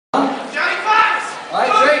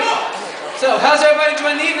So, how's everybody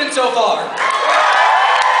enjoying the evening so far?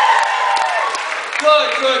 Good,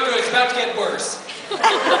 good, good. It's about to get worse.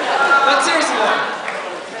 But seriously though,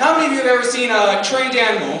 how many of you have ever seen a trained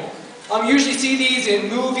animal? You usually see these in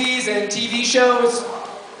movies and TV shows.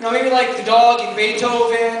 You know, maybe like the dog in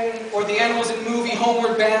Beethoven, or the animals in the movie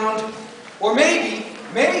Homeward Bound, or maybe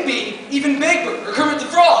even Big Bird or Kermit the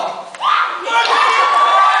Frog.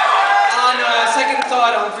 On second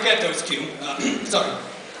thought, forget those two. Sorry.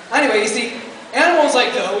 Anyway, you see, animals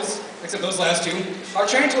like those, except those last two, are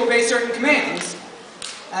trained to obey certain commands.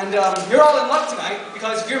 And you're all in luck tonight,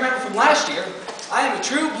 because if you remember from last year, I am a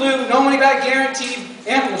true blue, no money back guaranteed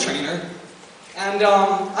animal trainer. And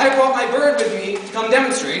I brought my bird with me to come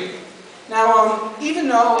demonstrate. Now, even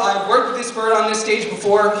though I've worked with this bird on this stage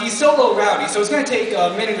before, he's so low rowdy, so it's going to take a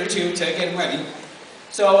minute or two to get him ready.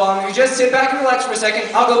 So you just sit back and relax for a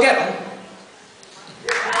second, I'll go get him.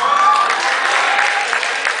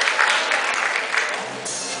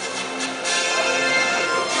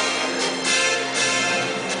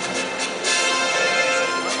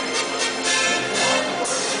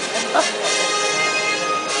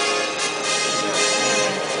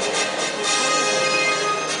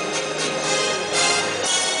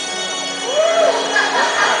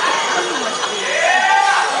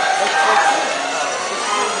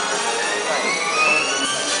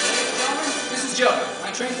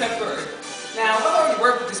 Now, I've already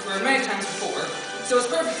worked with this bird many times before, so it's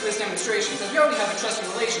perfect for this demonstration, because we already have a trusting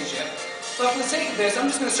relationship. But for the sake of this, I'm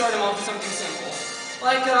just going to start him off with something simple.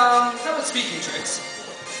 Like, how about speaking tricks?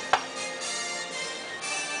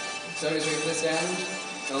 So he's ready for this end.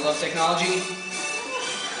 Don't love technology.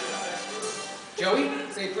 Joey,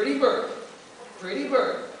 say pretty bird. Pretty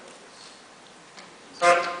bird.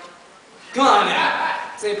 Come on now.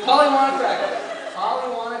 Say Polly want a cracker. Polly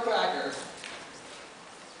want a cracker.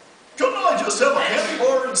 Couldn't I just have a candy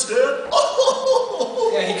bar instead?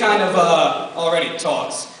 Yeah, he kind of, already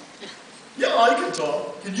talks. Yeah, I can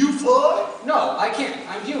talk. Can you fly? No, I can't.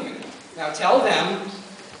 I'm human. Now tell them...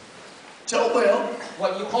 Tell them?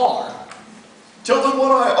 What you are. Tell them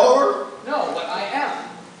what I are? No, what I am.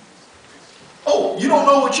 Oh, you don't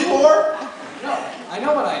know what you are? No, I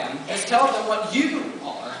know what I am. Just tell them what you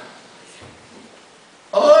are.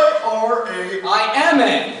 I am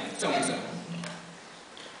a so-and-so.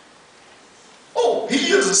 Oh,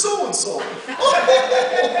 he is a so-and-so. Now,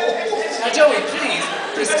 Joey, please,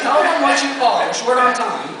 just tell them what you are. We're short on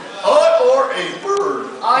time. I are a bird.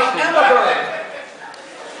 I am a bird.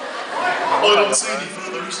 I don't see any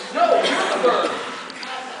feathers. No, you're the bird.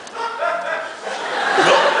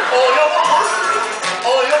 No, I am a bird.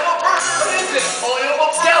 I am a bird. What is this? I am a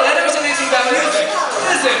bird. Stella, that never said anything about music.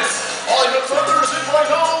 What is this? I have feathers in my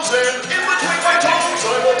nose and in between my toes.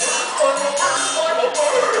 I'm a bird. I'm a bird. I'm a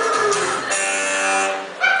bird.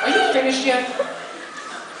 Are you finished yet?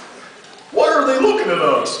 Why are they looking at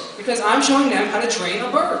us? Because I'm showing them how to train a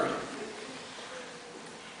bird.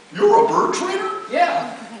 You're a bird trainer?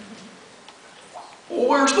 Yeah. Well,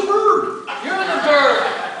 where's the bird? You're the bird.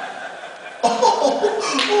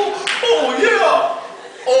 Oh, yeah.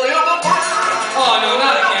 I am a bird. Oh, no,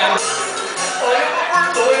 not again. I am a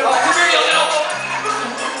bird. Come here, you little...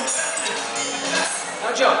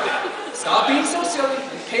 Now, Joe, stop being so silly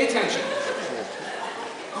and pay attention.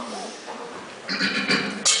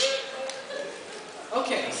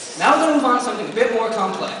 Okay, now we're going to move on to something a bit more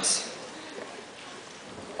complex.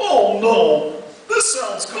 Oh no, this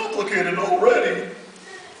sounds complicated already.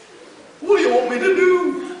 What do you want me to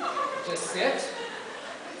do? Just sit,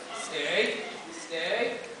 stay,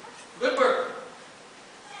 stay, good bird.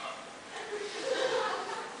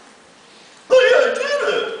 Hey, I did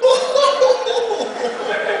it!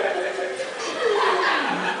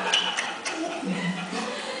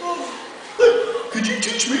 Could you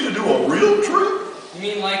teach me to do a real trick? You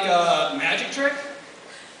mean like a magic trick?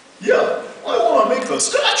 Yeah, I want to make the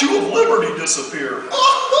Statue of Liberty disappear.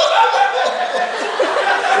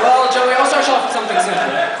 Well, Joey, I'll start you off with something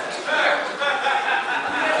simple.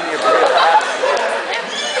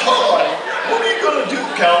 Hi, what are you going to do,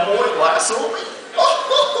 cowboy? Lasso me?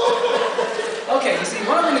 Okay, you see,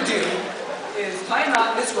 what I'm going to do is tie a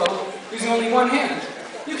knot in this rope using only one hand.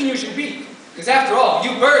 You can use your beak, because after all,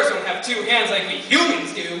 you birds don't have two hands like we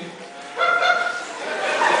humans do.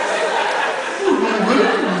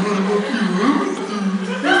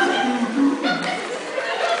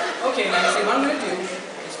 Okay, now you see, what I'm going to do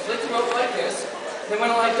is flip the rope like this, then when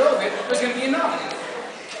I let go of it, there's going to be a knot in it.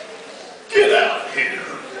 Get out here.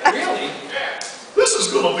 Really? This is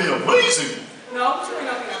going to be amazing. No, it's really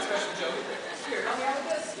nothing that special, Joey. Here, help me out with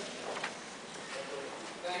this.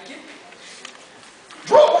 Thank you.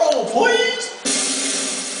 Drum roll, please.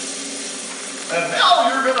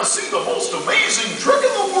 gonna see the most amazing trick in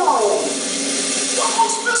the world. The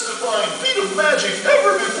most mystifying feat of magic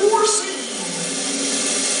ever before seen.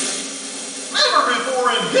 Never before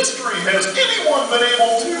in history has anyone been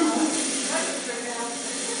able to.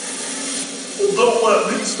 Well, don't let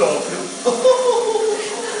me stop him.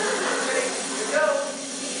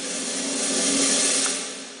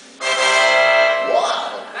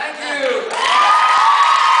 Wow. Thank you.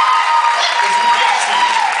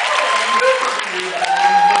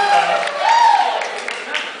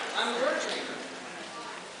 I'm a bird trainer.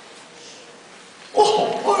 Oh,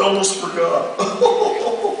 I almost forgot.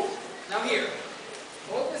 Now here,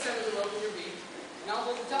 hold this end of the rope in your beak, and I'll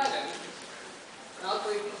hold the tied end, and I'll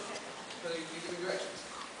tell you whether you give me directions.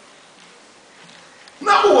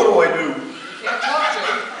 Now what do I do? You can't talk, Joe.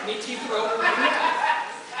 You need to keep the rope around your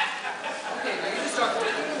back. Okay, now you just start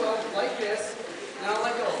holding the rope like this, and I'll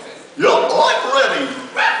let go of it. Yup, I'm ready.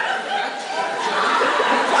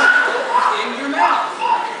 In your mouth.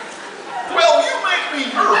 Well, you make me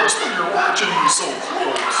nervous when you're watching me so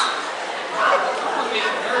close. I don't want to make you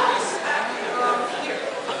nervous. Here.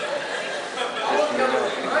 I'll look the other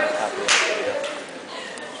way, all right?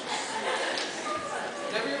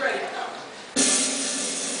 Whenever you're ready.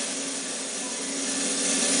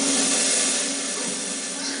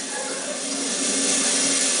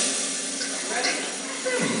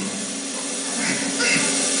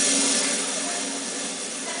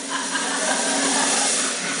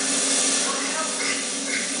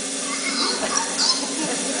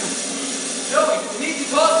 Joey, you need to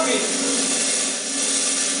talk to me.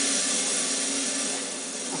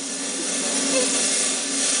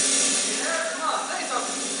 Yeah, come on, say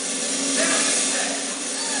something. Say what you say.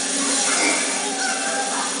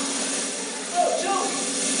 Oh, Joey,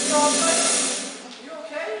 you're all right. You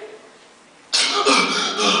okay?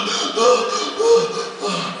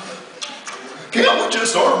 Can't we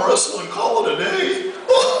just arm wrestle and call it a day?